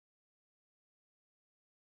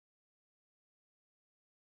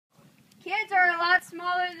Kids are a lot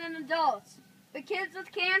smaller than adults, but kids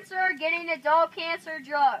with cancer are getting adult cancer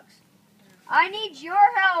drugs. I need your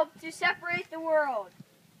help to separate the world.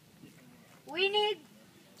 We need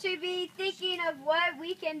to be thinking of what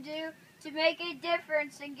we can do to make a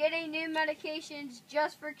difference in getting new medications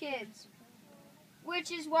just for kids,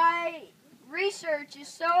 which is why research is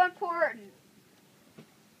so important.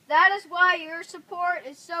 That is why your support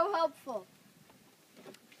is so helpful.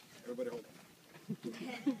 Everybody hold on.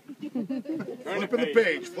 Flipping the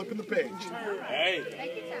page, flipping the page. Hey.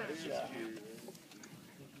 Take your time.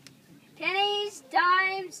 Pennies,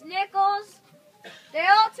 dimes, nickels, they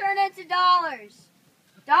all turn into dollars.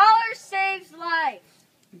 Dollars saves lives.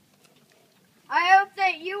 I hope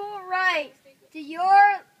that you will write to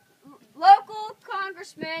your local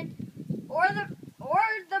congressman or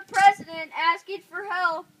the president asking for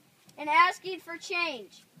help and asking for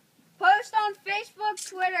change. Post on Facebook,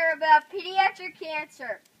 Twitter about pediatric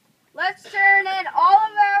cancer. Let's turn in all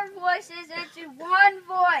of our voices into one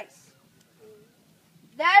voice.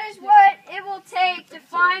 That is what it will take to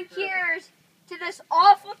find cures to this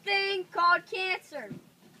awful thing called cancer.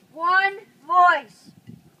 One voice.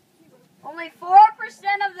 Only 4%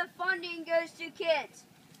 of the funding goes to kids.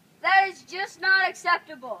 That is just not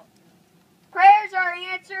acceptable. Prayers are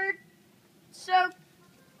answered, so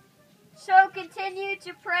continue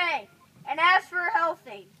to pray and ask for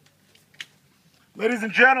healthy. Ladies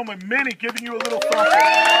and gentlemen, Minnie giving you a little something.